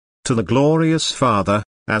to the glorious Father,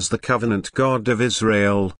 as the covenant God of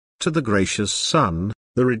Israel, to the gracious Son,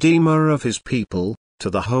 the Redeemer of his people, to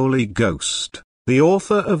the Holy Ghost, the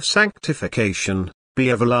author of sanctification, be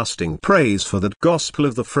everlasting praise for that gospel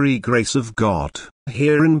of the free grace of God,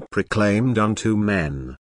 herein proclaimed unto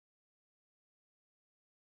men.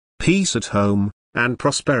 Peace at home, and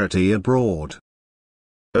prosperity abroad.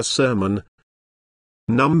 A sermon.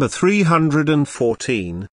 Number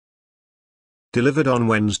 314. Delivered on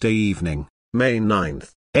Wednesday evening, May 9,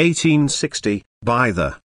 1860, by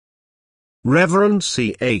the Reverend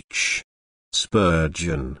C.H.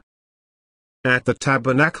 Spurgeon. At the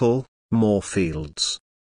Tabernacle, Moorfields.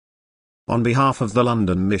 On behalf of the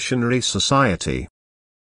London Missionary Society.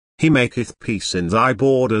 He maketh peace in thy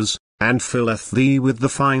borders, and filleth thee with the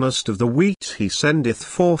finest of the wheat. He sendeth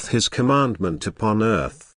forth his commandment upon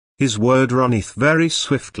earth, his word runneth very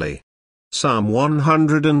swiftly. Psalm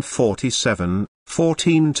 147,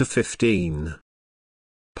 14-15.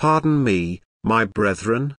 Pardon me, my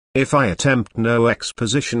brethren, if I attempt no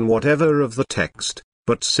exposition whatever of the text,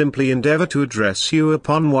 but simply endeavor to address you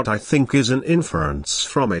upon what I think is an inference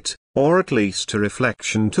from it, or at least a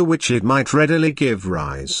reflection to which it might readily give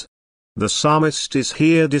rise. The psalmist is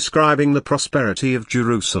here describing the prosperity of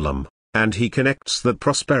Jerusalem, and he connects that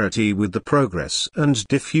prosperity with the progress and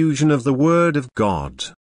diffusion of the Word of God.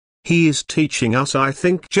 He is teaching us, I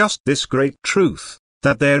think, just this great truth,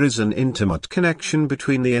 that there is an intimate connection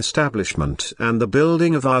between the establishment and the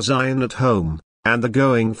building of our Zion at home, and the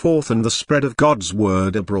going forth and the spread of God's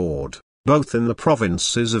Word abroad, both in the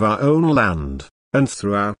provinces of our own land, and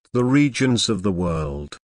throughout the regions of the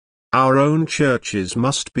world. Our own churches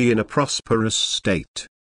must be in a prosperous state.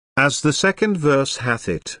 As the second verse hath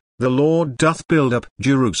it, the Lord doth build up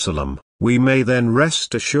Jerusalem, we may then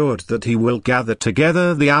rest assured that he will gather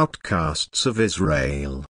together the outcasts of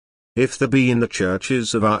Israel. If there be in the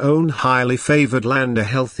churches of our own highly favored land a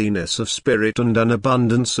healthiness of spirit and an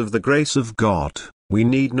abundance of the grace of God, we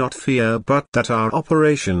need not fear but that our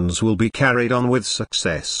operations will be carried on with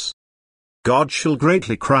success. God shall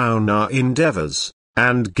greatly crown our endeavors,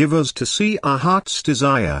 and give us to see our heart's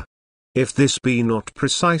desire. If this be not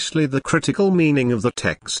precisely the critical meaning of the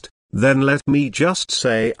text, then let me just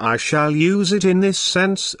say I shall use it in this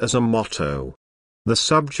sense as a motto. The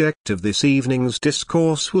subject of this evening's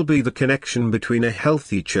discourse will be the connection between a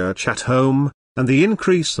healthy church at home, and the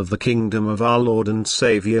increase of the kingdom of our Lord and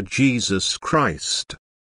Saviour Jesus Christ.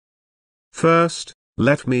 First,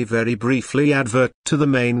 let me very briefly advert to the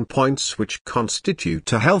main points which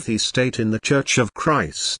constitute a healthy state in the Church of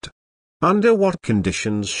Christ. Under what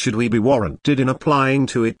conditions should we be warranted in applying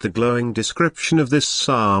to it the glowing description of this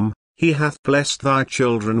psalm? He hath blessed thy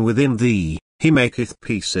children within thee, he maketh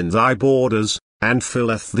peace in thy borders, and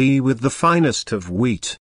filleth thee with the finest of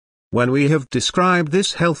wheat. When we have described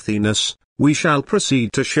this healthiness, we shall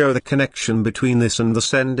proceed to show the connection between this and the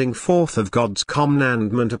sending forth of God's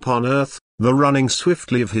commandment upon earth, the running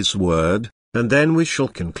swiftly of his word, and then we shall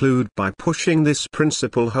conclude by pushing this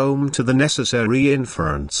principle home to the necessary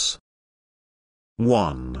inference.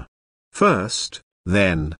 1. First,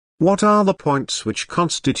 then, what are the points which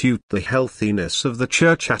constitute the healthiness of the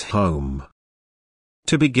church at home?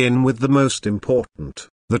 To begin with the most important,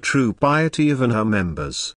 the true piety of her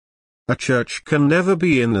members. A church can never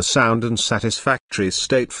be in a sound and satisfactory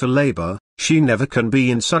state for labor, she never can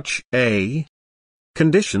be in such a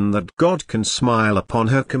condition that God can smile upon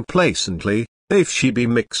her complacently, if she be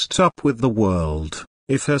mixed up with the world,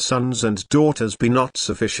 if her sons and daughters be not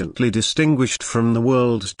sufficiently distinguished from the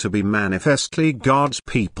world to be manifestly God's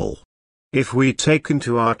people. If we take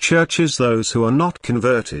into our churches those who are not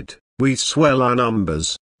converted, we swell our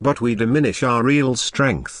numbers, but we diminish our real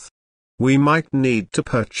strength. We might need to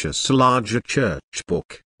purchase a larger church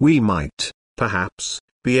book, we might, perhaps,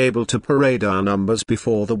 be able to parade our numbers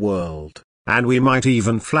before the world, and we might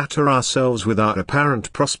even flatter ourselves with our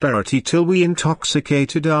apparent prosperity till we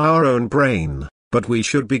intoxicated our own brain, but we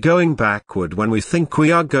should be going backward when we think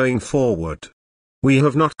we are going forward. We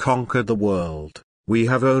have not conquered the world, we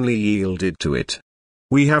have only yielded to it.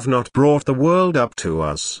 We have not brought the world up to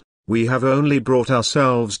us, we have only brought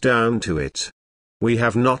ourselves down to it. We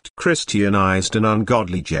have not Christianized an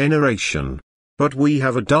ungodly generation, but we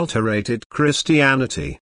have adulterated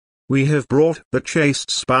Christianity. We have brought the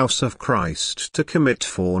chaste spouse of Christ to commit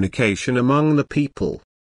fornication among the people.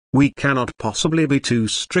 We cannot possibly be too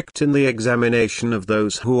strict in the examination of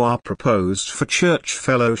those who are proposed for church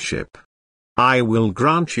fellowship. I will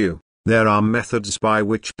grant you, there are methods by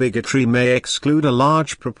which bigotry may exclude a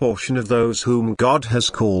large proportion of those whom God has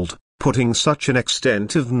called, putting such an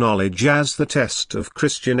extent of knowledge as the test of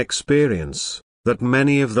Christian experience, that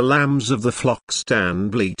many of the lambs of the flock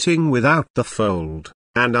stand bleating without the fold,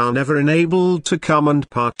 and are never enabled to come and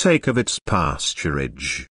partake of its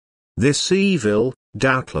pasturage. This evil,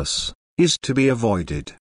 doubtless, is to be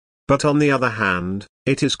avoided. But on the other hand,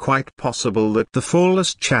 it is quite possible that the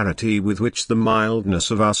fullest charity with which the mildness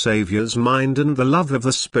of our Saviour's mind and the love of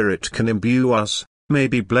the Spirit can imbue us, may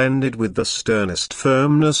be blended with the sternest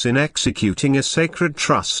firmness in executing a sacred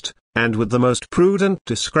trust, and with the most prudent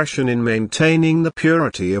discretion in maintaining the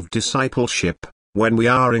purity of discipleship, when we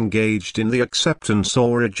are engaged in the acceptance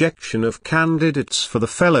or rejection of candidates for the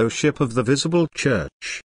fellowship of the visible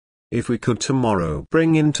church. If we could tomorrow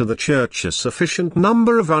bring into the church a sufficient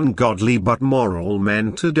number of ungodly but moral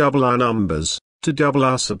men to double our numbers, to double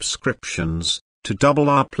our subscriptions, to double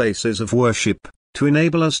our places of worship, to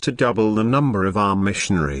enable us to double the number of our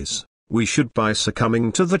missionaries, we should by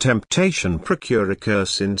succumbing to the temptation procure a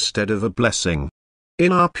curse instead of a blessing.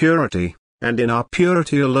 In our purity, and in our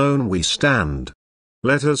purity alone we stand.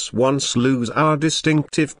 Let us once lose our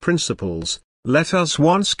distinctive principles, let us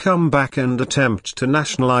once come back and attempt to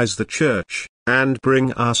nationalize the church, and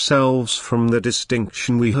bring ourselves from the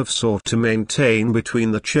distinction we have sought to maintain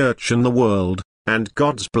between the church and the world, and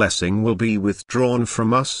God's blessing will be withdrawn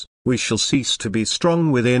from us, we shall cease to be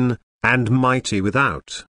strong within, and mighty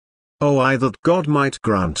without. Oh, I that God might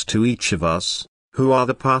grant to each of us, who are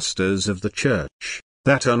the pastors of the church,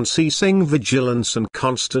 that unceasing vigilance and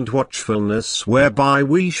constant watchfulness whereby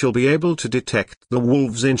we shall be able to detect the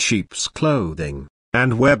wolves in sheep's clothing,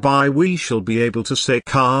 and whereby we shall be able to say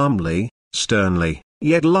calmly, sternly,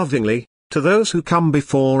 yet lovingly, to those who come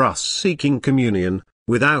before us seeking communion,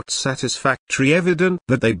 without satisfactory evidence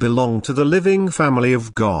that they belong to the living family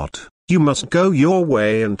of God, you must go your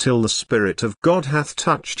way until the Spirit of God hath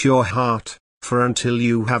touched your heart, for until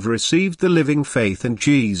you have received the living faith in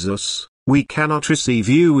Jesus, we cannot receive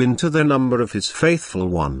you into the number of his faithful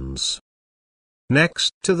ones.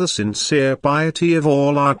 Next to the sincere piety of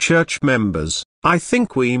all our church members, I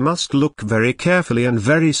think we must look very carefully and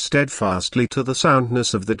very steadfastly to the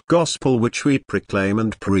soundness of that gospel which we proclaim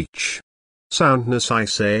and preach. Soundness I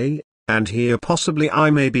say, and here possibly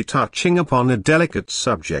I may be touching upon a delicate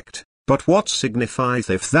subject, but what signifieth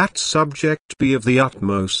if that subject be of the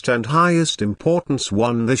utmost and highest importance?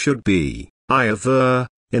 One there should be, I aver,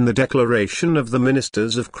 in the declaration of the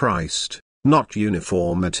ministers of Christ, not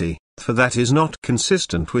uniformity, for that is not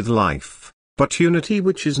consistent with life, but unity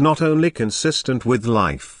which is not only consistent with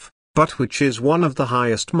life, but which is one of the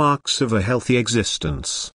highest marks of a healthy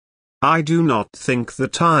existence. I do not think the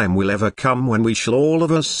time will ever come when we shall all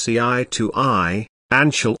of us see eye to eye,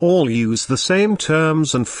 and shall all use the same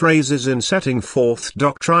terms and phrases in setting forth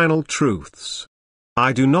doctrinal truths.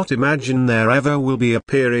 I do not imagine there ever will be a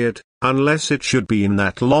period, unless it should be in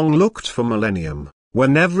that long-looked-for millennium,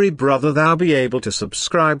 when every brother thou be able to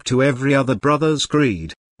subscribe to every other brother's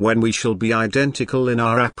creed, when we shall be identical in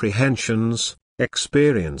our apprehensions,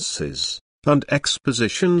 experiences, and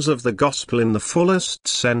expositions of the gospel in the fullest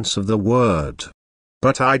sense of the word.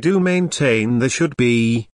 But I do maintain there should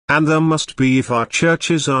be, and there must be if our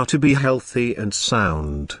churches are to be healthy and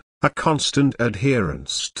sound, a constant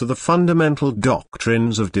adherence to the fundamental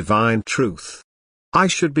doctrines of divine truth. I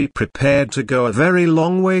should be prepared to go a very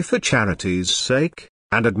long way for charity's sake,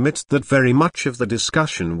 and admit that very much of the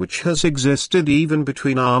discussion which has existed even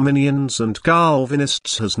between Arminians and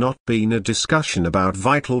Calvinists has not been a discussion about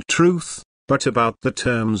vital truth, but about the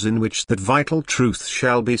terms in which that vital truth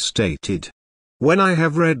shall be stated. When I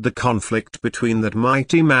have read the conflict between that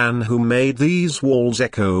mighty man who made these walls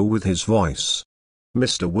echo with his voice,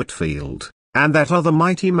 Mr. Whitfield, and that other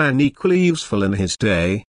mighty man equally useful in his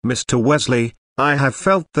day, Mr. Wesley, I have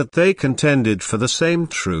felt that they contended for the same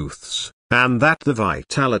truths, and that the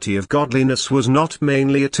vitality of godliness was not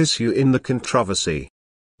mainly at issue in the controversy.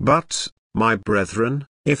 But, my brethren,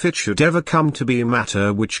 if it should ever come to be a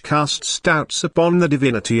matter which casts doubts upon the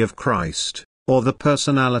divinity of Christ, or the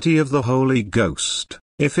personality of the Holy Ghost,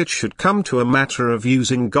 if it should come to a matter of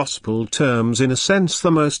using gospel terms in a sense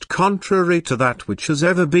the most contrary to that which has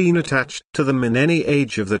ever been attached to them in any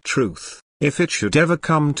age of the truth, if it should ever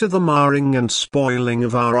come to the marring and spoiling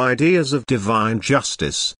of our ideas of divine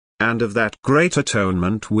justice, and of that great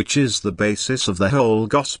atonement which is the basis of the whole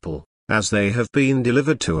gospel, as they have been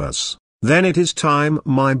delivered to us, then it is time,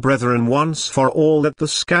 my brethren, once for all that the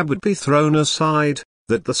scabbard be thrown aside,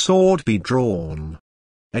 that the sword be drawn.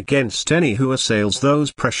 Against any who assails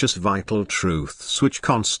those precious vital truths which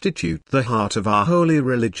constitute the heart of our holy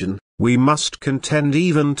religion, we must contend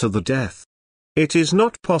even to the death. It is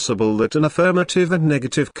not possible that an affirmative and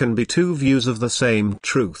negative can be two views of the same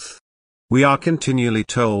truth. We are continually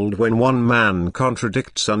told when one man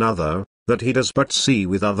contradicts another, that he does but see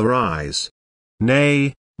with other eyes.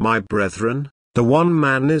 Nay, my brethren, the one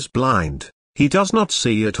man is blind, he does not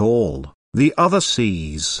see at all, the other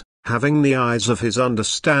sees, having the eyes of his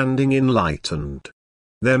understanding enlightened.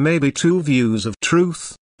 There may be two views of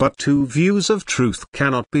truth, but two views of truth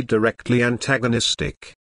cannot be directly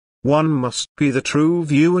antagonistic. One must be the true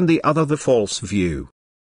view and the other the false view.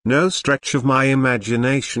 No stretch of my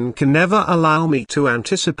imagination can ever allow me to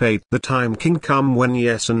anticipate the time can come when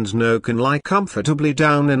yes and no can lie comfortably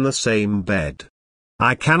down in the same bed.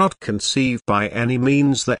 I cannot conceive by any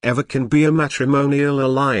means there ever can be a matrimonial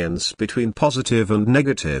alliance between positive and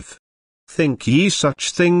negative. Think ye such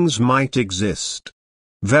things might exist?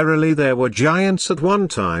 Verily there were giants at one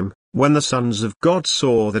time, when the sons of God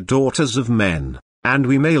saw the daughters of men, and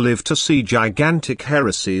we may live to see gigantic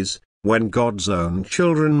heresies, when God's own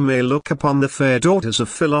children may look upon the fair daughters of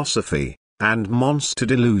philosophy, and monster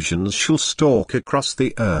delusions shall stalk across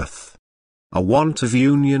the earth. A want of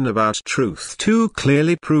union about truth too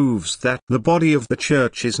clearly proves that the body of the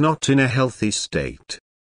church is not in a healthy state.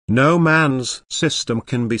 No man's system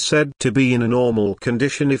can be said to be in a normal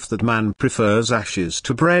condition if that man prefers ashes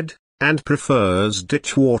to bread, and prefers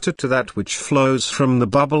ditch water to that which flows from the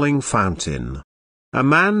bubbling fountain. A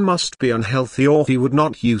man must be unhealthy or he would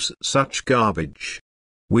not use such garbage.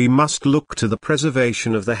 We must look to the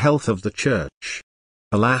preservation of the health of the church.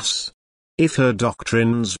 Alas! If her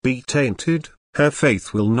doctrines be tainted, her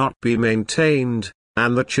faith will not be maintained,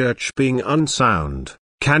 and the church being unsound,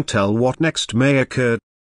 can tell what next may occur.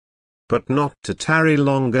 But not to tarry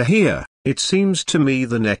longer here, it seems to me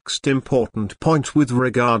the next important point with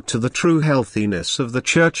regard to the true healthiness of the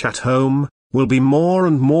church at home, will be more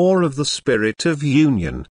and more of the spirit of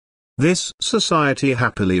union. This society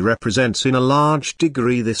happily represents in a large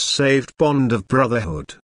degree this saved bond of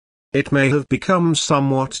brotherhood. It may have become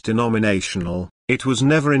somewhat denominational, it was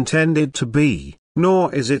never intended to be,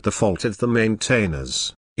 nor is it the fault of the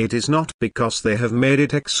maintainers. It is not because they have made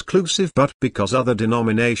it exclusive but because other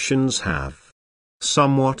denominations have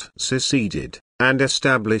somewhat seceded, and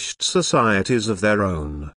established societies of their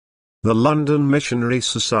own. The London Missionary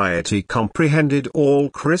Society comprehended all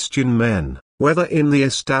Christian men, whether in the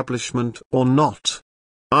establishment or not.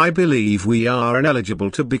 I believe we are ineligible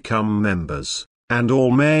to become members, and all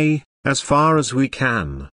may, as far as we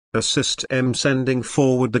can, assist in sending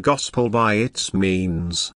forward the gospel by its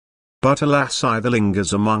means. But alas, either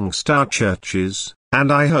lingers amongst our churches,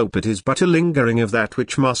 and I hope it is but a lingering of that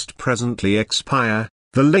which must presently expire,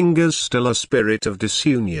 there lingers still a spirit of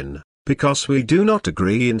disunion, because we do not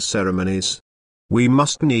agree in ceremonies. We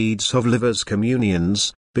must needs have livers'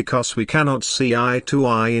 communions, because we cannot see eye to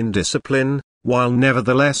eye in discipline, while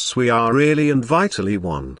nevertheless we are really and vitally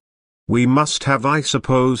one. We must have, I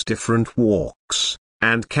suppose, different walks,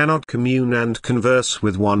 and cannot commune and converse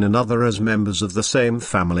with one another as members of the same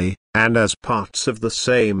family, and as parts of the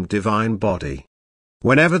same divine body.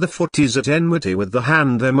 Whenever the foot is at enmity with the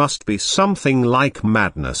hand, there must be something like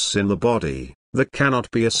madness in the body. There cannot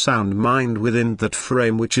be a sound mind within that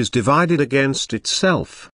frame which is divided against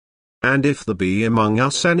itself. And if there be among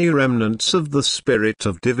us any remnants of the spirit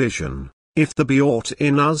of division, if there be aught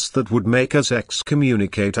in us that would make us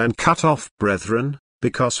excommunicate and cut off brethren,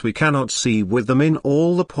 because we cannot see with them in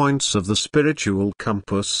all the points of the spiritual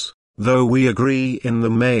compass, though we agree in the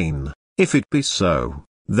main, if it be so,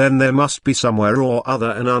 then there must be somewhere or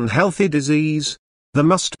other an unhealthy disease. There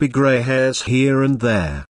must be grey hairs here and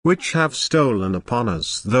there, which have stolen upon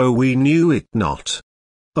us though we knew it not.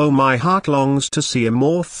 Oh, my heart longs to see a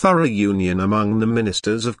more thorough union among the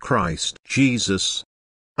ministers of Christ Jesus.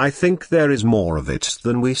 I think there is more of it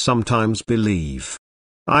than we sometimes believe.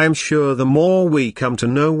 I am sure the more we come to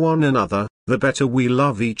know one another, the better we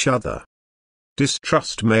love each other.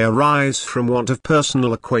 Distrust may arise from want of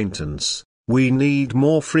personal acquaintance. We need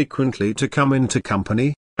more frequently to come into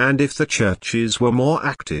company, and if the churches were more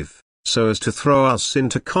active, so as to throw us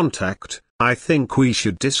into contact, I think we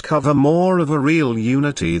should discover more of a real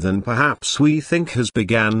unity than perhaps we think has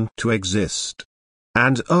begun to exist.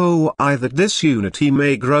 And oh, I that this unity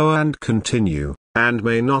may grow and continue, and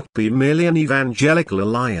may not be merely an evangelical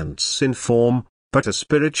alliance in form, but a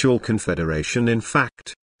spiritual confederation in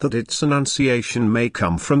fact, that its annunciation may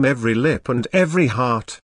come from every lip and every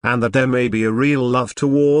heart, and that there may be a real love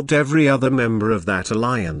toward every other member of that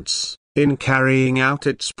alliance, in carrying out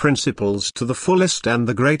its principles to the fullest and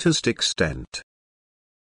the greatest extent.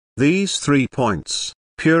 These 3 points,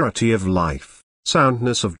 purity of life,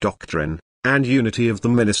 soundness of doctrine, and unity of the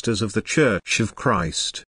ministers of the Church of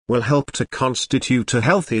Christ, will help to constitute a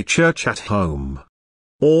healthy church at home.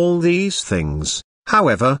 All these things,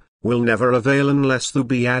 however, will never avail unless there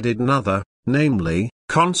be added another, namely,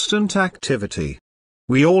 constant activity.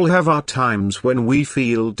 We all have our times when we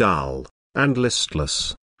feel dull, and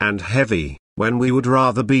listless, and heavy, when we would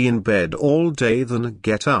rather be in bed all day than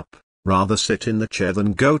get up, rather sit in the chair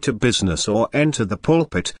than go to business or enter the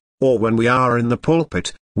pulpit, or when we are in the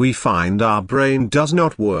pulpit, we find our brain does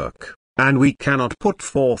not work, and we cannot put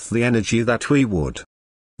forth the energy that we would.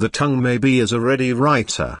 The tongue may be as a ready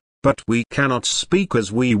writer, but we cannot speak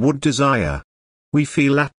as we would desire. We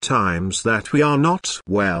feel at times that we are not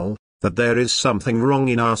well, that there is something wrong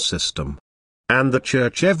in our system. And the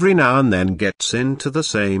church every now and then gets into the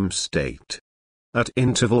same state. At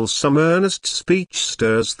intervals some earnest speech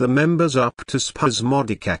stirs the members up to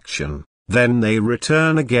spasmodic action, then they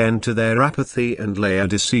return again to their apathy and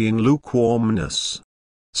Laodicean lukewarmness.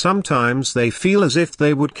 Sometimes they feel as if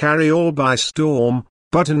they would carry all by storm,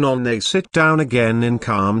 but anon they sit down again in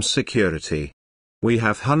calm security. We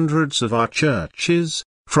have hundreds of our churches,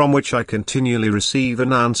 from which I continually receive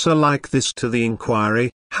an answer like this to the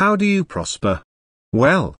inquiry, "How do you prosper?"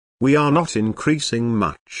 Well, we are not increasing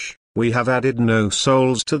much, we have added no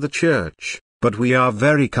souls to the church, but we are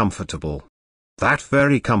very comfortable. That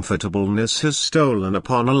very comfortableness has stolen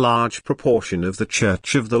upon a large proportion of the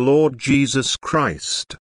church of the Lord Jesus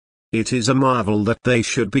Christ. It is a marvel that they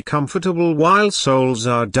should be comfortable while souls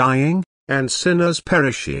are dying, and sinners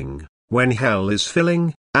perishing, when hell is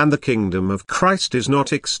filling, and the kingdom of Christ is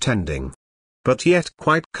not extending. But yet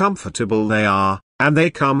quite comfortable they are, and they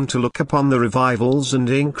come to look upon the revivals and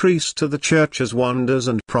increase to the church as wonders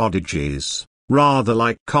and prodigies, rather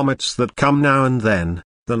like comets that come now and then,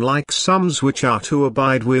 than like sums which are to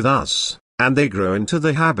abide with us, and they grow into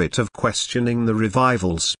the habit of questioning the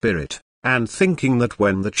revival spirit, and thinking that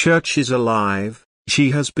when the church is alive,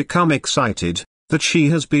 she has become excited, that she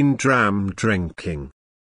has been dram drinking,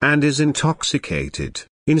 and is intoxicated,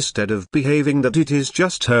 instead of behaving that it is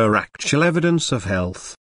just her actual evidence of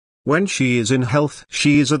health. When she is in health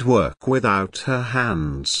she is at work without her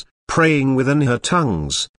hands, praying within her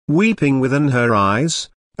tongues, weeping within her eyes,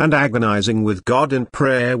 and agonizing with God in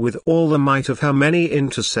prayer with all the might of her many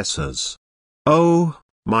intercessors. Oh,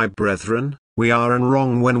 my brethren, we are in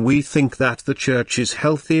wrong when we think that the church is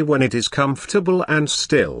healthy when it is comfortable and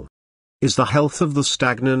still. Is the health of the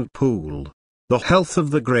stagnant pool, the health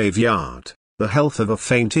of the graveyard, the health of a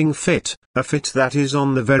fainting fit, a fit that is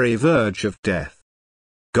on the very verge of death?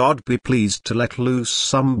 God be pleased to let loose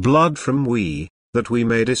some blood from we, that we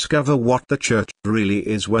may discover what the church really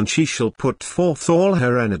is when she shall put forth all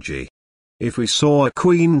her energy. If we saw a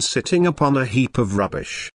queen sitting upon a heap of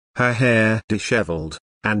rubbish, her hair dishevelled,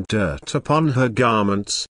 and dirt upon her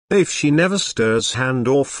garments, if she never stirs hand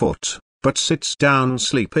or foot, but sits down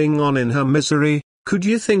sleeping on in her misery, could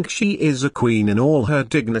you think she is a queen in all her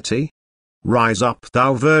dignity? Rise up,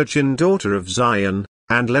 thou virgin daughter of Zion,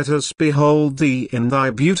 and let us behold thee in thy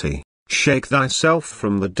beauty. Shake thyself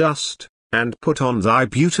from the dust, and put on thy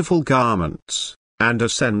beautiful garments, and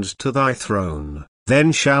ascend to thy throne,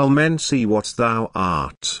 then shall men see what thou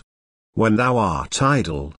art. When thou art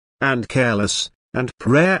idle, and careless, and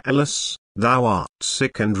prayerless, thou art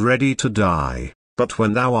sick and ready to die, but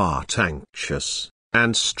when thou art anxious,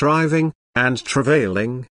 and striving, and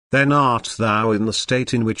travailing, then art thou in the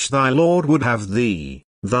state in which thy Lord would have thee,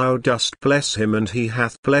 thou dost bless him and he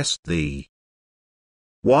hath blessed thee.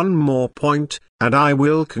 One more point, and I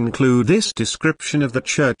will conclude this description of the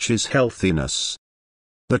church's healthiness.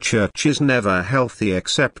 The church is never healthy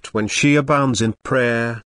except when she abounds in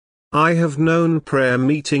prayer. I have known prayer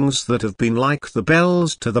meetings that have been like the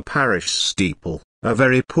bells to the parish steeple, a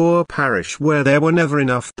very poor parish where there were never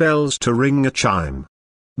enough bells to ring a chime.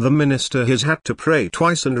 The minister has had to pray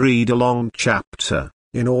twice and read a long chapter,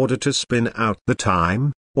 in order to spin out the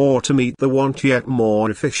time, or to meet the want yet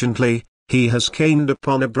more efficiently. He has caned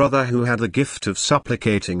upon a brother who had the gift of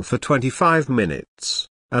supplicating for 25 minutes,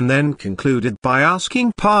 and then concluded by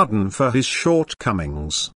asking pardon for his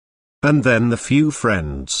shortcomings. And then the few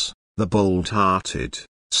friends, the bold-hearted,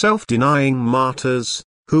 self-denying martyrs,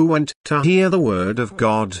 who went to hear the word of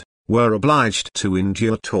God, were obliged to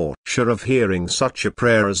endure torture of hearing such a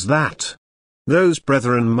prayer as that. Those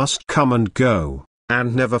brethren must come and go,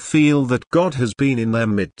 and never feel that God has been in their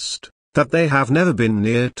midst, that they have never been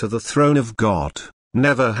near to the throne of God,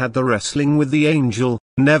 never had the wrestling with the angel,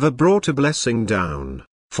 never brought a blessing down,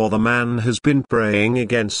 for the man has been praying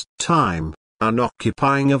against time,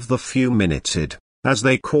 unoccupying of the few minuted, as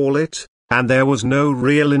they call it, and there was no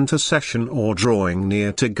real intercession or drawing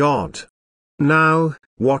near to God. Now,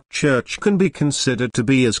 what church can be considered to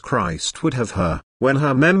be as Christ would have her, when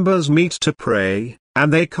her members meet to pray,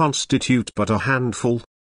 and they constitute but a handful?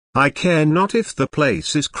 I care not if the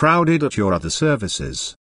place is crowded at your other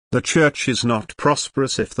services. The church is not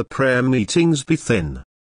prosperous if the prayer meetings be thin.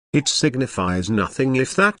 It signifies nothing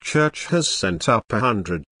if that church has sent up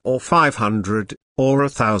 100, or 500, or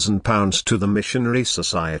 £1,000 to the missionary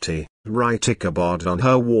society, write Ichabod on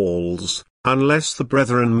her walls, unless the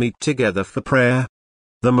brethren meet together for prayer.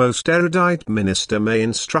 The most erudite minister may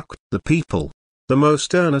instruct the people. The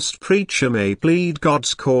most earnest preacher may plead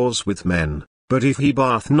God's cause with men, but if he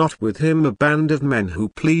bath not with him a band of men who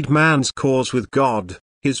plead man's cause with God,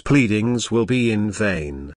 his pleadings will be in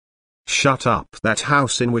vain. Shut up that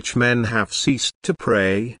house in which men have ceased to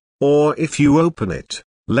pray, or if you open it,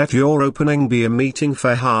 let your opening be a meeting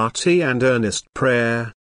for hearty and earnest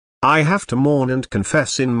prayer. I have to mourn and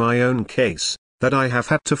confess in my own case, that I have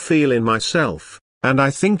had to feel in myself, and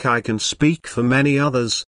I think I can speak for many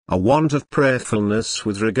others, a want of prayerfulness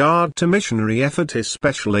with regard to missionary effort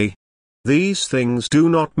especially. These things do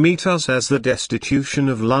not meet us as the destitution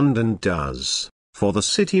of London does, for the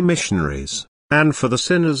city missionaries, and for the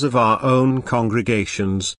sinners of our own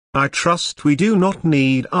congregations. I trust we do not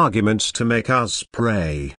need arguments to make us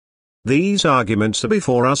pray. These arguments are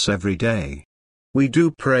before us every day. We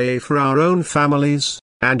do pray for our own families,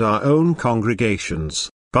 and our own congregations,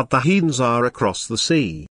 but the heathens are across the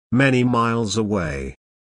sea, many miles away.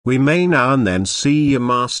 We may now and then see a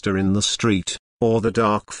master in the street, or the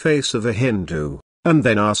dark face of a Hindu, and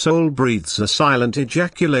then our soul breathes a silent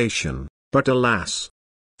ejaculation, but alas!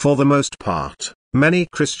 For the most part, many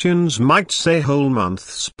Christians might say whole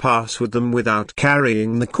months pass with them without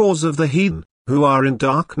carrying the cause of the heathen, who are in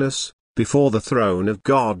darkness, before the throne of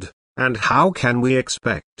God, and how can we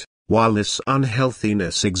expect, while this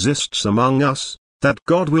unhealthiness exists among us, that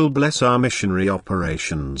God will bless our missionary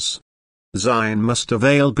operations? Zion must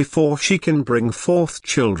avail before she can bring forth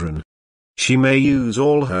children. She may use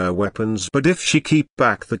all her weapons, but if she keep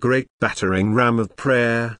back the great battering ram of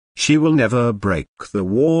prayer, she will never break the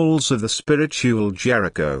walls of the spiritual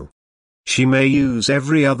Jericho. She may use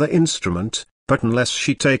every other instrument, but unless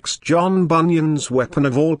she takes John Bunyan's weapon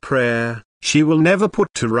of all prayer, she will never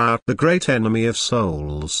put to rout the great enemy of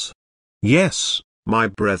souls. Yes, my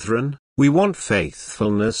brethren, we want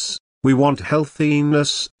faithfulness, we want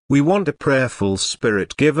healthiness, we want a prayerful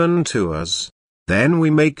spirit given to us. Then we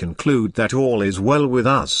may conclude that all is well with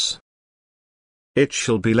us. It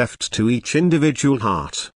shall be left to each individual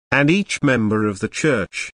heart, and each member of the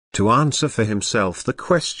church, to answer for himself the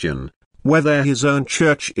question, whether his own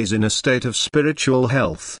church is in a state of spiritual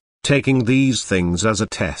health, taking these things as a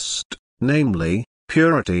test, namely,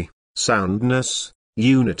 purity, soundness,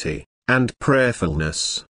 unity, and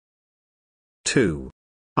prayerfulness. 2.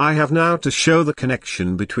 I have now to show the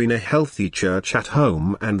connection between a healthy church at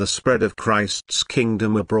home and the spread of Christ's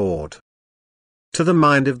kingdom abroad. To the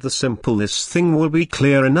mind of the simple this thing will be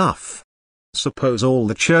clear enough. Suppose all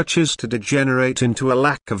the churches to degenerate into a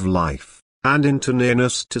lack of life, and into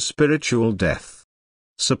nearness to spiritual death.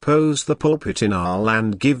 Suppose the pulpit in our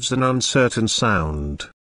land gives an uncertain sound.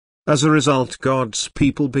 As a result, God's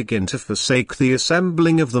people begin to forsake the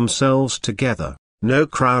assembling of themselves together. No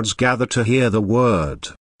crowds gather to hear the word.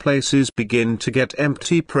 Places begin to get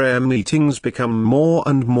empty, prayer meetings become more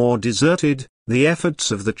and more deserted, the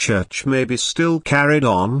efforts of the church may be still carried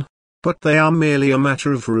on, but they are merely a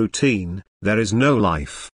matter of routine, there is no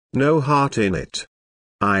life, no heart in it.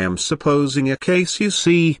 I am supposing a case, you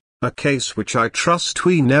see, a case which I trust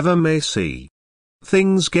we never may see.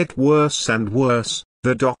 Things get worse and worse,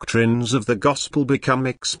 the doctrines of the gospel become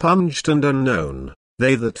expunged and unknown,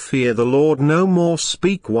 they that fear the Lord no more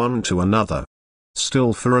speak one to another.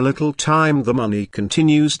 Still for a little time the money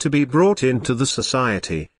continues to be brought into the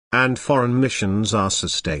society, and foreign missions are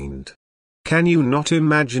sustained. Can you not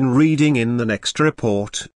imagine reading in the next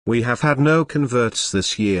report, we have had no converts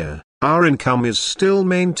this year, our income is still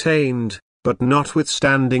maintained, but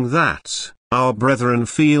notwithstanding that, our brethren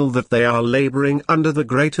feel that they are laboring under the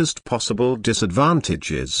greatest possible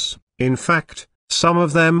disadvantages, in fact, some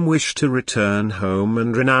of them wish to return home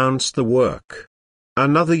and renounce the work.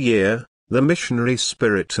 Another year, the missionary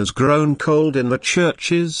spirit has grown cold in the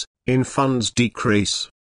churches, in funds decrease.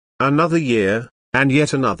 Another year, and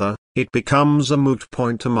yet another, it becomes a moot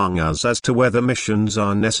point among us as to whether missions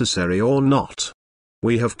are necessary or not.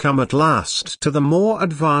 We have come at last to the more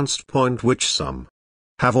advanced point which some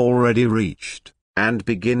have already reached, and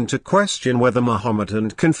begin to question whether Muhammad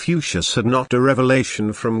and Confucius had not a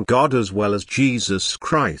revelation from God as well as Jesus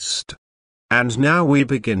Christ. And now we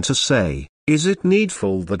begin to say, is it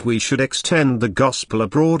needful that we should extend the gospel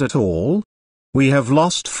abroad at all? We have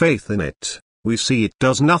lost faith in it, we see it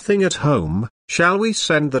does nothing at home, shall we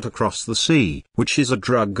send that across the sea, which is a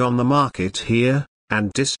drug on the market here,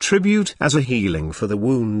 and distribute as a healing for the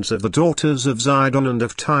wounds of the daughters of Zidon and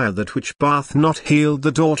of Tyre that which bath not healed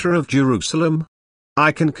the daughter of Jerusalem?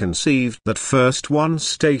 I can conceive that first one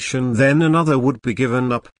station then another would be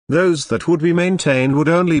given up, those that would be maintained would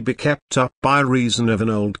only be kept up by reason of an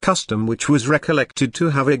old custom which was recollected to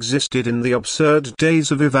have existed in the absurd days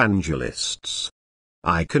of evangelists.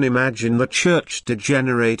 I can imagine the church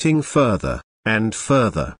degenerating further, and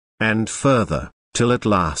further, and further, till at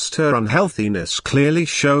last her unhealthiness clearly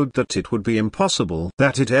showed that it would be impossible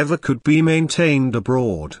that it ever could be maintained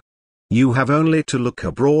abroad. You have only to look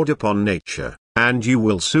abroad upon nature, and you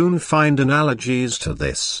will soon find analogies to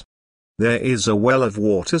this. There is a well of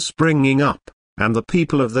water springing up, and the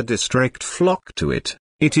people of the district flock to it.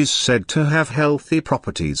 It is said to have healthy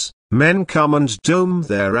properties. Men come and dome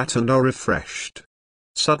thereat and are refreshed.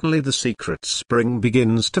 Suddenly the secret spring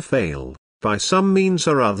begins to fail. By some means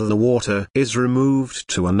or other the water is removed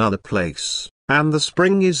to another place, and the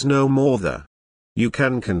spring is no more there. You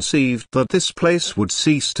can conceive that this place would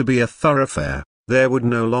cease to be a thoroughfare. There would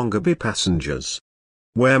no longer be passengers.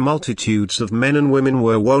 Where multitudes of men and women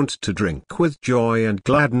were wont to drink with joy and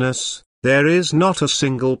gladness, there is not a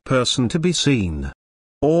single person to be seen.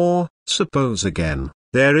 Or, suppose again,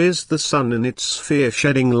 there is the sun in its sphere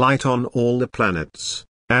shedding light on all the planets,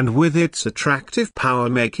 and with its attractive power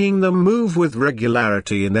making them move with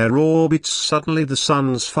regularity in their orbits. Suddenly the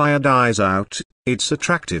sun's fire dies out, its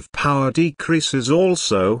attractive power decreases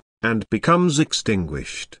also, and becomes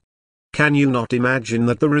extinguished. Can you not imagine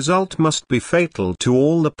that the result must be fatal to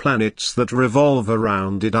all the planets that revolve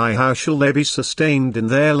around it? How shall they be sustained in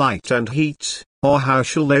their light and heat, or how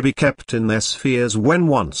shall they be kept in their spheres when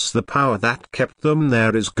once the power that kept them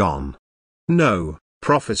there is gone? No,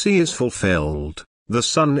 prophecy is fulfilled, the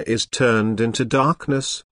sun is turned into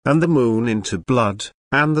darkness, and the moon into blood,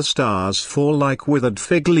 and the stars fall like withered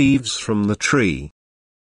fig leaves from the tree.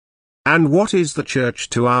 And what is the church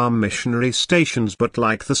to our missionary stations but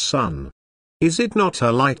like the sun? Is it not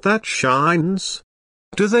her light that shines?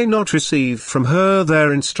 Do they not receive from her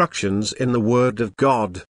their instructions in the word of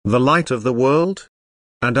God, the light of the world?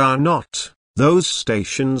 And are not those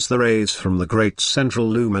stations the rays from the great central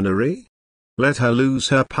luminary? Let her lose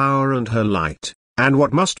her power and her light, and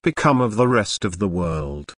what must become of the rest of the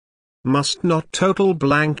world? Must not total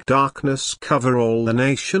blank darkness cover all the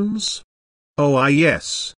nations? Oh,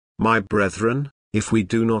 yes. My brethren, if we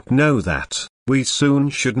do not know that, we soon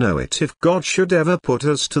should know it if God should ever put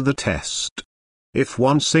us to the test. If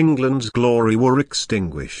once England's glory were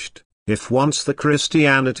extinguished, if once the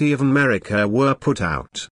Christianity of America were put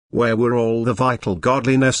out, where were all the vital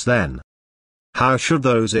godliness then? How should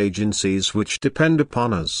those agencies which depend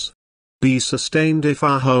upon us be sustained if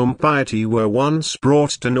our home piety were once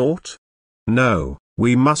brought to naught? No,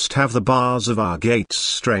 we must have the bars of our gates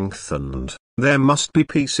strengthened. There must be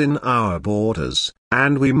peace in our borders,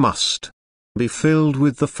 and we must be filled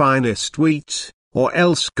with the finest wheat, or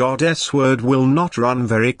else God's word will not run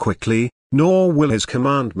very quickly, nor will his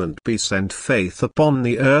commandment be sent forth upon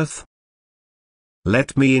the earth.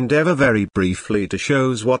 Let me endeavor very briefly to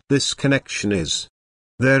show what this connection is.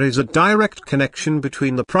 There is a direct connection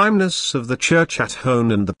between the primeness of the church at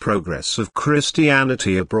home and the progress of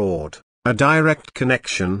Christianity abroad, a direct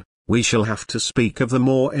connection. We shall have to speak of the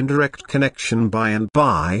more indirect connection by and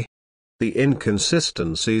by. The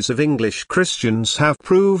inconsistencies of English Christians have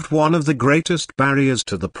proved one of the greatest barriers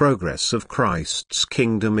to the progress of Christ's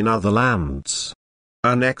kingdom in other lands.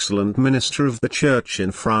 An excellent minister of the church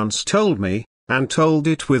in France told me, and told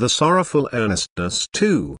it with a sorrowful earnestness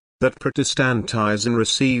too, that Protestantism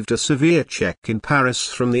received a severe check in Paris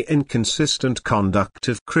from the inconsistent conduct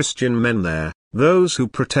of Christian men there. Those who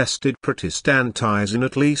protested Protestantism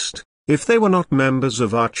at least, if they were not members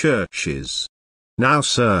of our churches. Now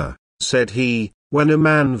sir, said he, when a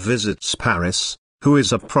man visits Paris, who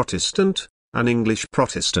is a Protestant, an English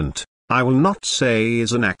Protestant, I will not say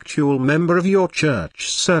is an actual member of your church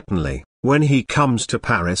certainly, when he comes to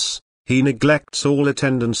Paris, he neglects all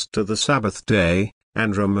attendance to the Sabbath day,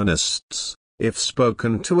 and Romanists, if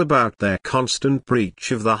spoken to about their constant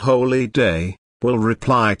breach of the holy day, will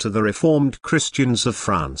reply to the Reformed Christians of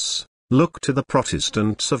France, look to the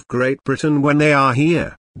Protestants of Great Britain when they are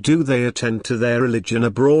here, do they attend to their religion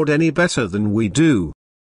abroad any better than we do?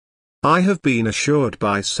 I have been assured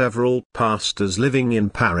by several pastors living in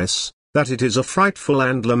Paris, that it is a frightful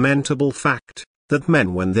and lamentable fact, that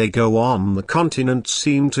men when they go on the continent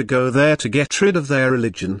seem to go there to get rid of their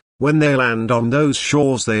religion, when they land on those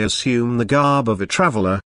shores they assume the garb of a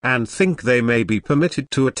traveller, and think they may be permitted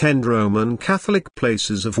to attend Roman Catholic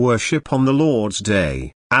places of worship on the Lord's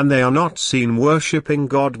Day, and they are not seen worshipping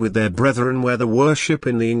God with their brethren where the worship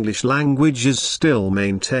in the English language is still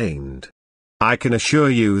maintained. I can assure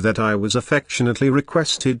you that I was affectionately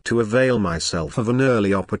requested to avail myself of an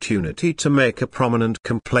early opportunity to make a prominent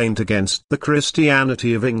complaint against the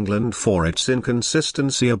Christianity of England for its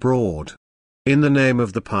inconsistency abroad. In the name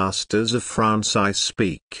of the pastors of France I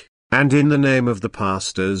speak, and in the name of the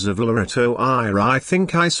pastors of Loreto I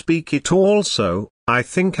think I speak it also. I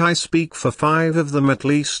think I speak for 5 of them at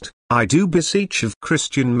least. I do beseech of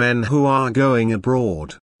Christian men who are going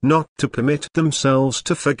abroad, not to permit themselves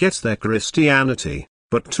to forget their Christianity,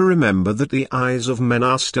 but to remember that the eyes of men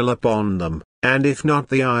are still upon them, and if not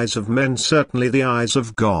the eyes of men, certainly the eyes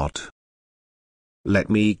of God. Let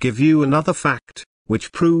me give you another fact,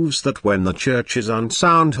 which proves that when the church is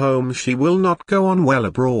unsound home she will not go on well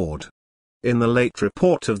abroad. In the late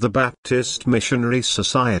report of the Baptist Missionary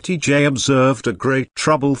Society J observed a great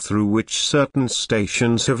trouble through which certain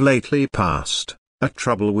stations have lately passed, a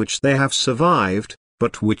trouble which they have survived,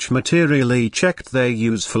 but which materially checked their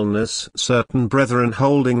usefulness. Certain brethren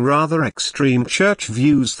holding rather extreme church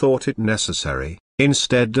views thought it necessary,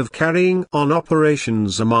 instead of carrying on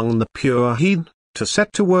operations among the pure heathen, to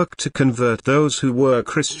set to work to convert those who were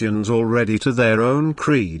Christians already to their own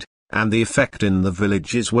creed, and the effect in the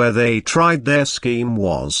villages where they tried their scheme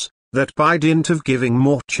was, that by dint of giving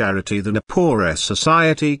more charity than a poorer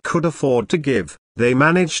society could afford to give, they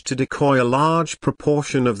managed to decoy a large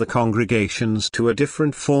proportion of the congregations to a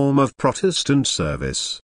different form of Protestant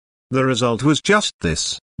service. The result was just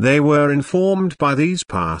this: they were informed by these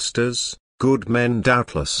pastors, good men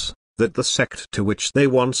doubtless, that the sect to which they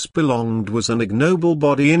once belonged was an ignoble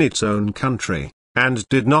body in its own country, and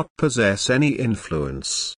did not possess any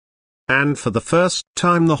influence. And for the first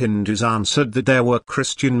time the Hindus answered that there were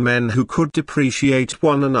Christian men who could depreciate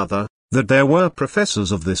one another, that there were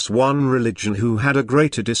professors of this one religion who had a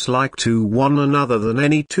greater dislike to one another than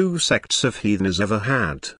any 2 sects of heathens ever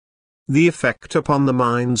had. The effect upon the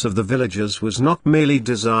minds of the villagers was not merely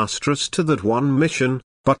disastrous to that one mission,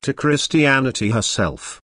 but to Christianity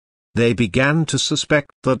herself. They began to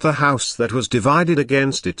suspect that the house that was divided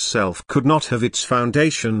against itself could not have its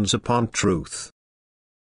foundations upon truth.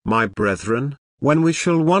 My brethren, when we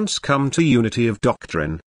shall once come to unity of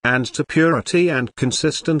doctrine, and to purity and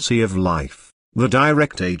consistency of life, the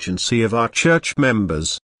direct agency of our church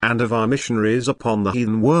members, and of our missionaries upon the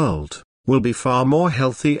heathen world, will be far more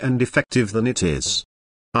healthy and effective than it is.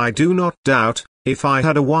 I do not doubt, if I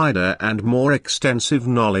had a wider and more extensive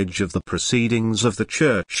knowledge of the proceedings of the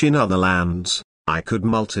church in other lands, I could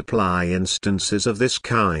multiply instances of this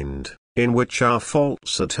kind, in which our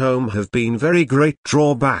faults at home have been very great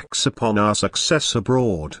drawbacks upon our success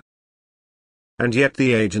abroad. And yet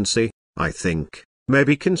the agency, I think, may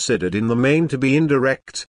be considered in the main to be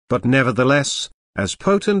indirect, but nevertheless, as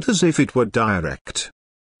potent as if it were direct.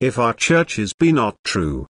 If our churches be not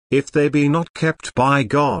true, if they be not kept by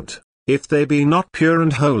God, if they be not pure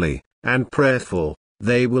and holy, and prayerful,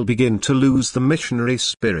 they will begin to lose the missionary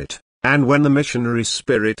spirit, and when the missionary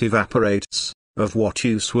spirit evaporates, of what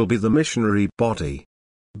use will be the missionary body?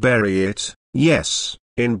 Bury it, yes,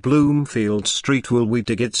 in Bloomfield Street will we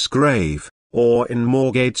dig its grave, or in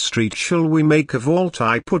Moorgate Street shall we make a vault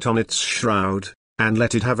I put on its shroud, and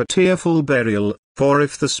let it have a tearful burial, for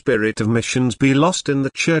if the spirit of missions be lost in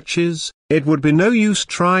the churches, it would be no use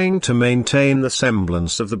trying to maintain the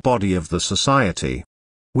semblance of the body of the society.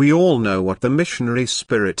 We all know what the missionary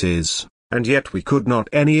spirit is, and yet we could not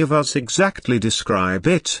any of us exactly describe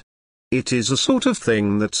it. It is a sort of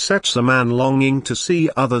thing that sets a man longing to see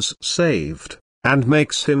others saved, and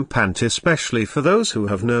makes him pant especially for those who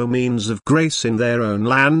have no means of grace in their own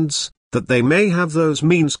lands, that they may have those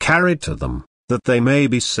means carried to them, that they may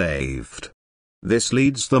be saved. This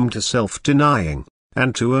leads them to self-denying,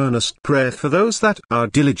 and to earnest prayer for those that are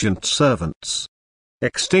diligent servants.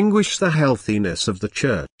 Extinguish the healthiness of the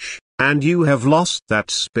church, and you have lost that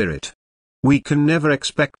spirit. We can never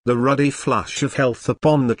expect the ruddy flush of health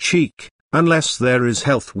upon the cheek, unless there is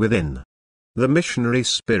health within. The missionary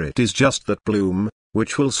spirit is just that bloom,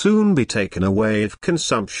 which will soon be taken away if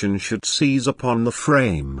consumption should seize upon the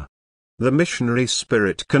frame. The missionary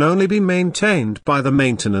spirit can only be maintained by the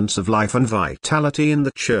maintenance of life and vitality in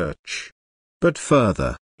the church. But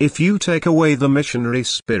further, if you take away the missionary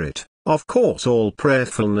spirit, of course all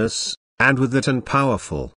prayerfulness, and with it and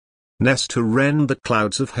powerfulness to rend the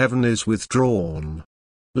clouds of heaven is withdrawn.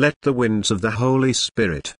 Let the winds of the Holy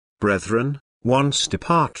Spirit, brethren, once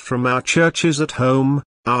depart from our churches at home,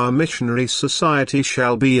 our missionary society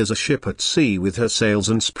shall be as a ship at sea with her sails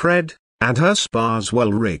unspread, and her spars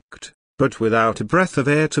well rigged, but without a breath of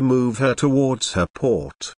air to move her towards her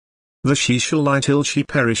port. The she shall lie till she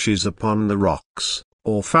perishes upon the rocks,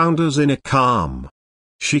 or founders in a calm.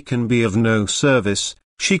 She can be of no service,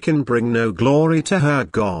 she can bring no glory to her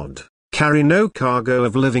God, carry no cargo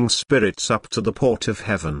of living spirits up to the port of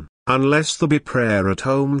heaven, unless there be prayer at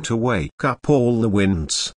home to wake up all the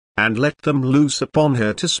winds, and let them loose upon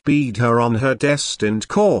her to speed her on her destined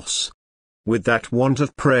course. With that want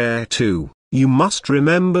of prayer too, you must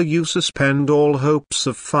remember you suspend all hopes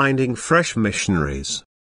of finding fresh missionaries.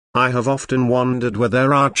 I have often wondered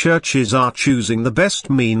whether our churches are choosing the best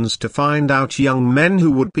means to find out young men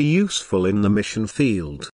who would be useful in the mission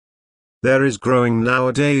field. There is growing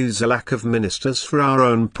nowadays a lack of ministers for our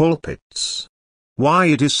own pulpits. Why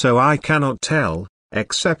it is so I cannot tell,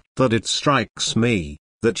 except that it strikes me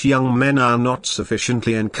that young men are not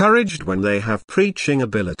sufficiently encouraged when they have preaching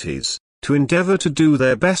abilities, to endeavor to do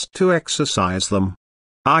their best to exercise them.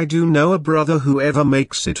 I do know a brother who ever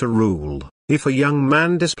makes it a rule, if a young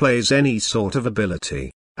man displays any sort of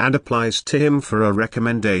ability, and applies to him for a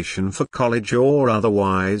recommendation for college or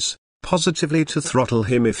otherwise, positively to throttle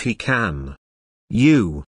him if he can.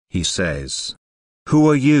 "You," he says. "Who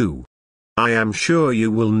are you? I am sure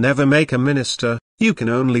you will never make a minister, you can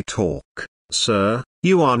only talk, sir,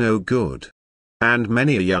 you are no good." And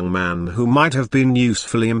many a young man who might have been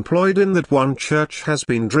usefully employed in that one church has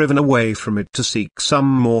been driven away from it to seek some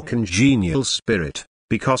more congenial spirit,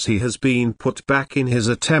 because he has been put back in his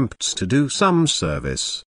attempts to do some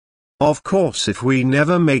service. Of course, if we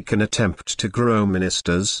never make an attempt to grow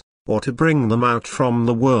ministers, or to bring them out from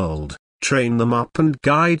the world, train them up and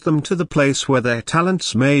guide them to the place where their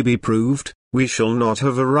talents may be proved, we shall not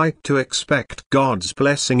have a right to expect God's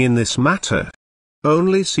blessing in this matter.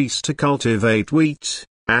 Only cease to cultivate wheat,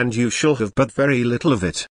 and you shall have but very little of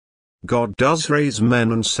it. God does raise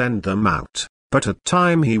men and send them out, but at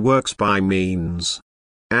times he works by means.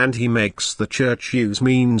 And he makes the church use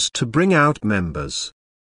means to bring out members.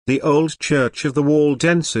 The old church of the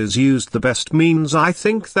Waldenses used the best means I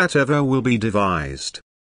think that ever will be devised.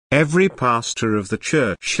 Every pastor of the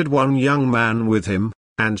church had one young man with him,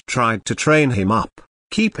 and tried to train him up,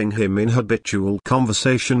 keeping him in habitual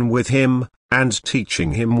conversation with him, and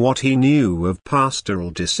teaching him what he knew of pastoral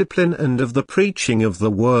discipline and of the preaching of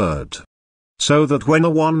the word. So that when the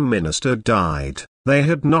one minister died, they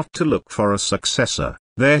had not to look for a successor,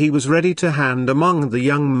 there he was ready to hand among the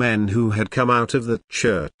young men who had come out of that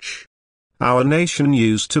church. Our nation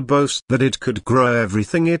used to boast that it could grow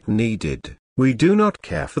everything it needed. We do not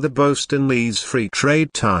care for the boast in these free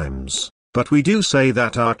trade times, but we do say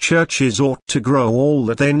that our churches ought to grow all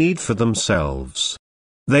that they need for themselves.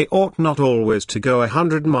 They ought not always to go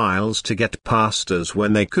 100 miles to get pastors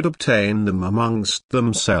when they could obtain them amongst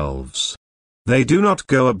themselves. They do not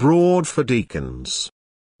go abroad for deacons.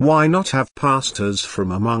 Why not have pastors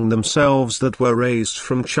from among themselves that were raised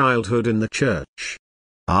from childhood in the church?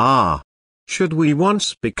 Ah! Should we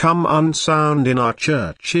once become unsound in our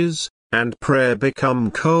churches, and prayer become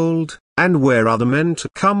cold, and where are the men to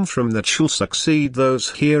come from that shall succeed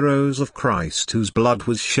those heroes of Christ whose blood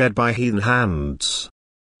was shed by heathen hands?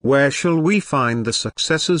 Where shall we find the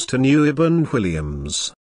successors to Neweb and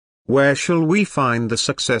Williams? Where shall we find the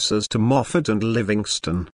successors to Moffat and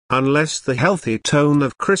Livingston, unless the healthy tone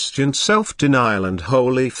of Christian self-denial and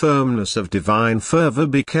holy firmness of divine fervor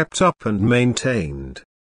be kept up and maintained?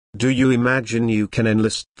 Do you imagine you can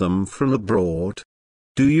enlist them from abroad?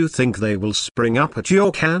 Do you think they will spring up at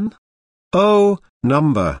your can? Oh,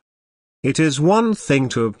 number! It is one thing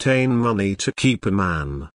to obtain money to keep a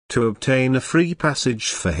man, to obtain a free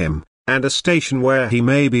passage for him, and a station where he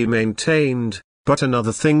may be maintained, but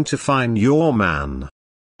another thing to find your man.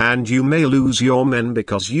 And you may lose your men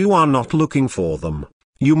because you are not looking for them.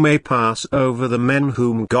 You may pass over the men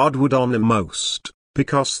whom God would honor most,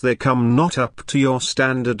 because they come not up to your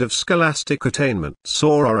standard of scholastic attainments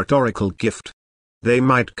or oratorical gift. They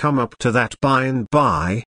might come up to that by and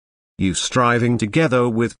by. You striving together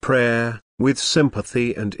with prayer, with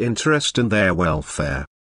sympathy and interest in their welfare,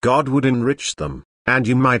 God would enrich them, and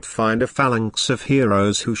you might find a phalanx of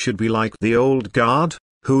heroes who should be like the old guard,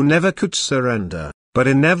 who never could surrender, but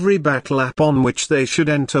in every battle upon which they should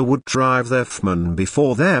enter would drive their foemen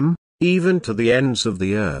before them, even to the ends of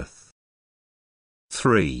the earth.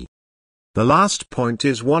 3. The last point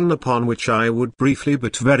is one upon which I would briefly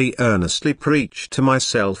but very earnestly preach to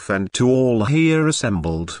myself and to all here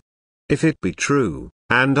assembled. If it be true,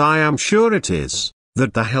 and I am sure it is,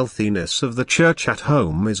 that the healthiness of the church at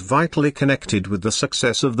home is vitally connected with the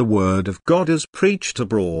success of the Word of God as preached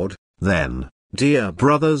abroad, then, dear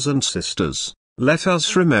brothers and sisters, let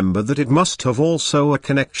us remember that it must have also a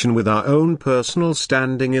connection with our own personal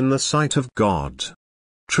standing in the sight of God.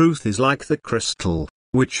 Truth is like the crystal,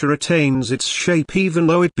 which retains its shape even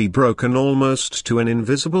though it be broken almost to an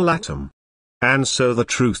invisible atom. And so the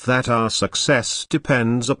truth that our success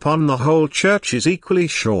depends upon the whole church is equally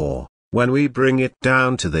sure, when we bring it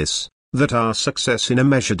down to this, that our success in a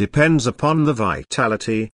measure depends upon the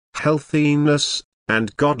vitality, healthiness,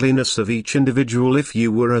 and godliness of each individual. If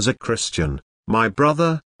you were as a Christian, my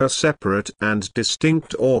brother, a separate and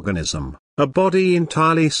distinct organism, a body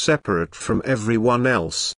entirely separate from everyone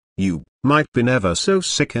else, you might be never so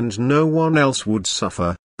sick and no one else would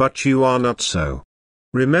suffer, but you are not so.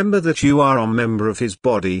 Remember that you are a member of his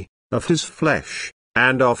body, of his flesh,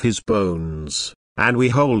 and of his bones, and we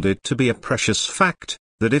hold it to be a precious fact,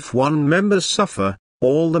 that if one member suffer,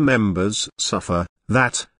 all the members suffer,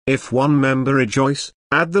 that, if one member rejoice,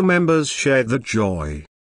 and the members share the joy.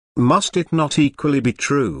 Must it not equally be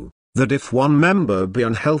true, that if one member be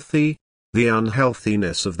unhealthy, the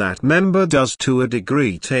unhealthiness of that member does to a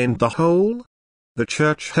degree taint the whole? The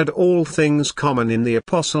Church had all things common in the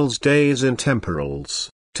Apostles' days in temporals,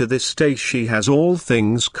 to this day she has all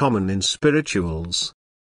things common in spirituals.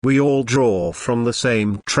 We all draw from the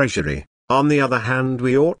same treasury, on the other hand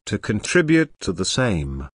we ought to contribute to the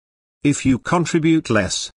same. If you contribute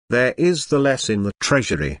less, there is the less in the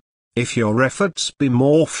treasury. If your efforts be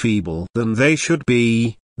more feeble than they should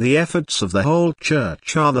be, the efforts of the whole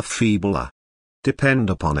church are the feebler. Depend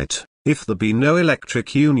upon it, if there be no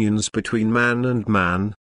electric unions between man and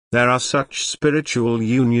man, there are such spiritual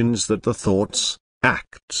unions that the thoughts,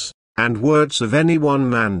 acts, and words of any one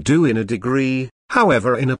man do in a degree,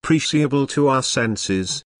 however inappreciable to our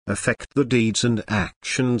senses, affect the deeds and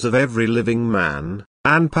actions of every living man,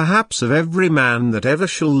 and perhaps of every man that ever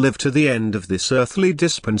shall live to the end of this earthly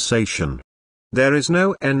dispensation. There is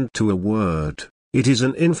no end to a word, it is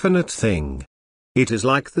an infinite thing. It is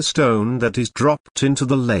like the stone that is dropped into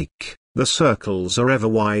the lake, the circles are ever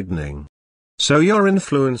widening. So your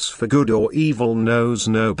influence for good or evil knows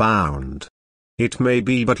no bound. It may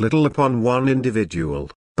be but little upon one individual,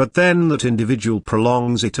 but then that individual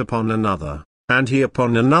prolongs it upon another, and he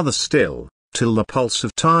upon another still, till the pulse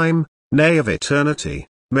of time, nay of eternity,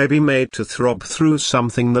 may be made to throb through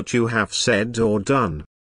something that you have said or done.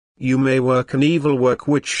 You may work an evil work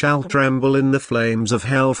which shall tremble in the flames of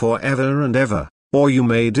hell for ever and ever, or you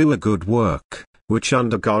may do a good work, which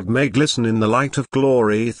under God may glisten in the light of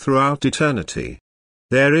glory throughout eternity.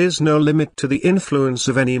 There is no limit to the influence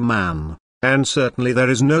of any man, and certainly there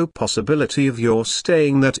is no possibility of your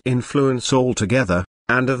staying that influence altogether,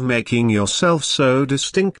 and of making yourself so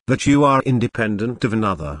distinct that you are independent of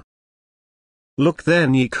another. Look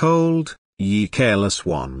then, ye cold, ye careless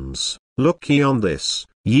ones, look ye on this,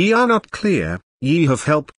 ye are not clear, ye have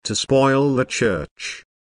helped to spoil the church.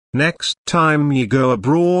 Next time ye go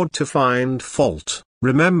abroad to find fault,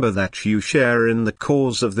 remember that you share in the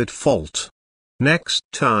cause of that fault. Next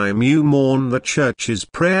time you mourn the church's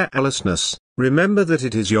prayerlessness, remember that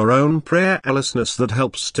it is your own prayerlessness that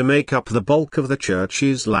helps to make up the bulk of the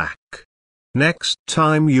church's lack. Next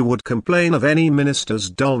time you would complain of any minister's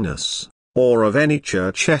dullness, or of any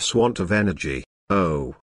church's want of energy,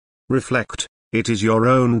 oh! Reflect, it is your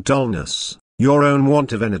own dullness, your own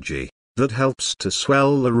want of energy, that helps to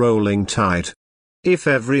swell the rolling tide. If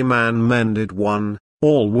every man mended one,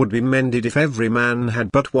 all would be mended. If every man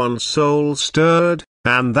had but one soul stirred,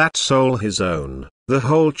 and that soul his own, the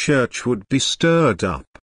whole church would be stirred up.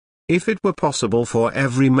 If it were possible for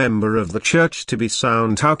every member of the church to be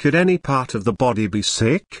sound, how could any part of the body be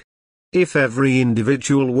sick? If every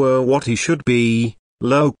individual were what he should be,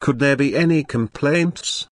 lo, could there be any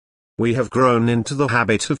complaints? We have grown into the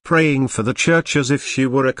habit of praying for the church as if she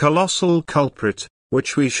were a colossal culprit,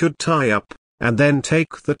 which we should tie up, and then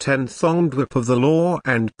take the 10-thonged whip of the law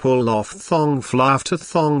and pull off thongful after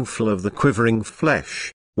thongful of the quivering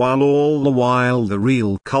flesh, while all the while the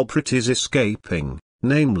real culprit is escaping,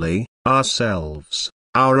 namely, ourselves,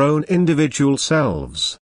 our own individual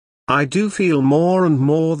selves. I do feel more and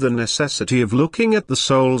more the necessity of looking at the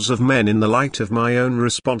souls of men in the light of my own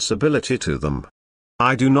responsibility to them.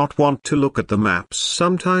 I do not want to look at the maps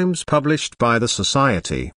sometimes published by the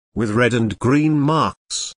Society, with red and green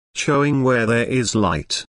marks, showing where there is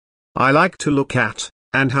light. I like to look at,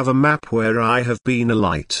 and have a map where I have been a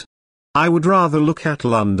light. I would rather look at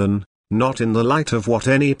London, not in the light of what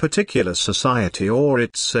any particular society or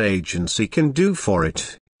its agency can do for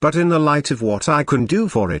it, but in the light of what I can do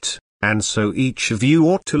for it, and so each of you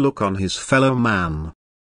ought to look on his fellow man.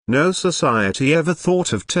 No society ever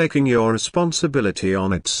thought of taking your responsibility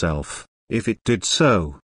on itself. If it did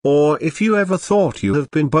so, or if you ever thought, you have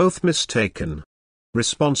been both mistaken,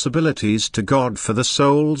 responsibilities to God for the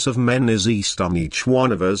souls of men is east on each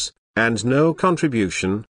one of us, and no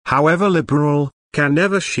contribution, however liberal, can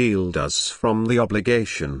ever shield us from the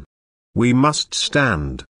obligation. We must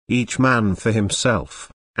stand, each man for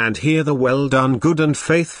himself, and hear the "Well done, good and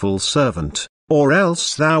faithful servant," or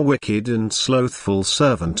else "Thou wicked and slothful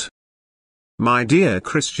servant." My dear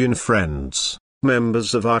Christian friends,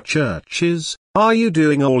 members of our churches, are you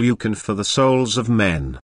doing all you can for the souls of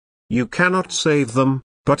men? You cannot save them,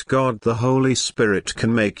 but God the Holy Spirit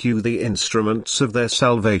can make you the instruments of their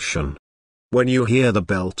salvation. When you hear the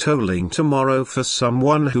bell tolling tomorrow for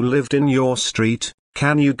someone who lived in your street,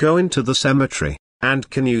 can you go into the cemetery, and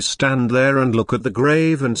can you stand there and look at the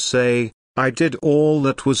grave and say, "I did all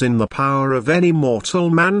that was in the power of any mortal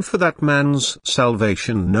man for that man's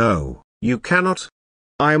salvation"? No, you cannot.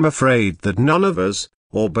 I am afraid that none of us,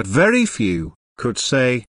 or but very few, could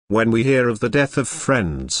say, when we hear of the death of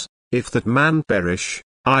friends, "If that man perish,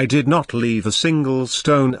 I did not leave a single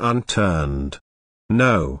stone unturned."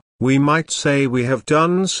 No, we might say we have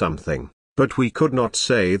done something, but we could not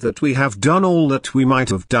say that we have done all that we might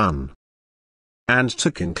have done. And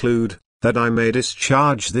to conclude, that I may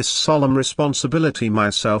discharge this solemn responsibility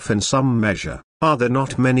myself in some measure, are there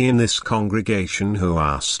not many in this congregation who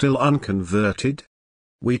are still unconverted?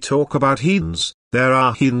 We talk about heathens, there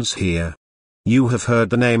are heathens here. You have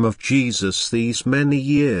heard the name of Jesus these many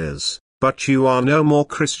years, but you are no more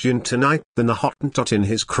Christian tonight than the Hottentot in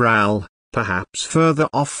his kraal, perhaps further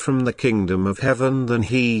off from the kingdom of heaven than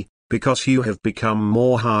he, because you have become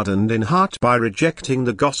more hardened in heart by rejecting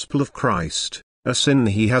the gospel of Christ, a sin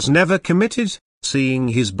he has never committed, seeing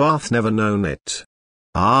his birth never known it.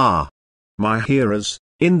 Ah! My hearers,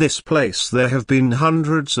 in this place there have been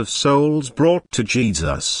hundreds of souls brought to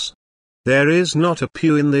Jesus. There is not a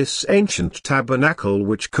pew in this ancient tabernacle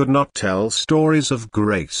which could not tell stories of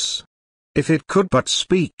grace. If it could but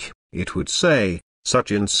speak, it would say,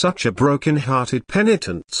 "Such and such a broken-hearted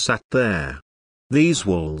penitent sat there." These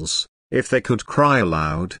wolves, if they could cry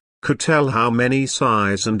aloud, could tell how many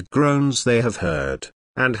sighs and groans they have heard,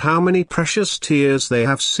 and how many precious tears they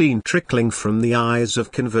have seen trickling from the eyes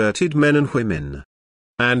of converted men and women.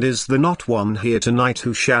 And is there not one here tonight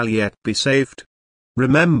who shall yet be saved?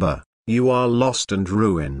 Remember, you are lost and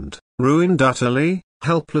ruined utterly,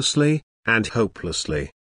 helplessly, and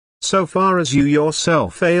hopelessly. So far as you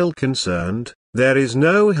yourself are concerned, there is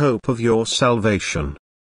no hope of your salvation.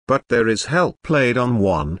 But there is help laid on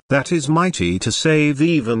one that is mighty to save,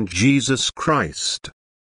 even Jesus Christ.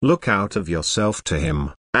 Look out of yourself to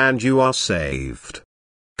him, and you are saved.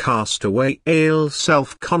 Cast away all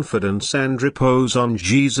self-confidence and repose on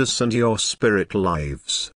Jesus, and your spirit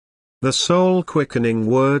lives. The soul-quickening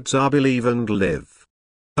words are "Believe and live."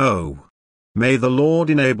 Oh! May the Lord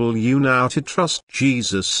enable you now to trust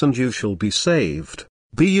Jesus, and you shall be saved,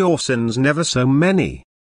 be your sins never so many.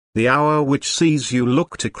 The hour which sees you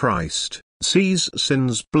look to Christ, sees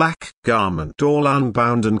sin's black garment all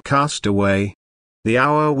unbound and cast away. The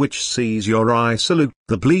hour which sees your eye salute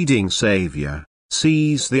the bleeding Saviour,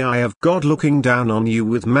 sees the eye of God looking down on you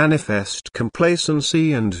with manifest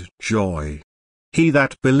complacency and joy. He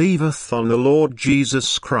that believeth on the Lord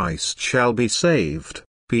Jesus Christ shall be saved,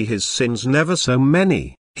 be his sins never so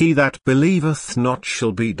many. He that believeth not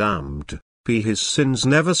shall be damned, be his sins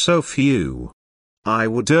never so few. I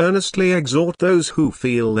would earnestly exhort those who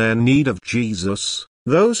feel their need of Jesus,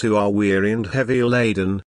 those who are weary and heavy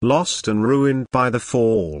laden, lost and ruined by the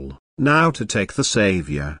fall, now to take the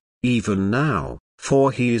Saviour, even now,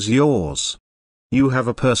 for he is yours. You have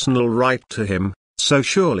a personal right to him, so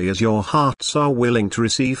surely as your hearts are willing to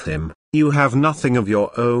receive him. You have nothing of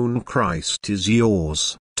your own, Christ is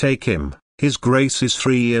yours, take him, his grace is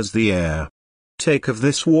free as the air. Take of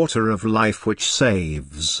this water of life which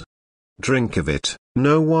saves. Drink of it,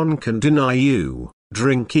 no one can deny you,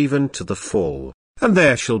 drink even to the full, and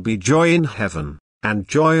there shall be joy in heaven, and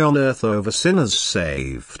joy on earth over sinners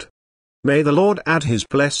saved. May the Lord add his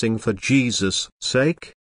blessing for Jesus'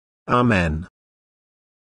 sake. Amen.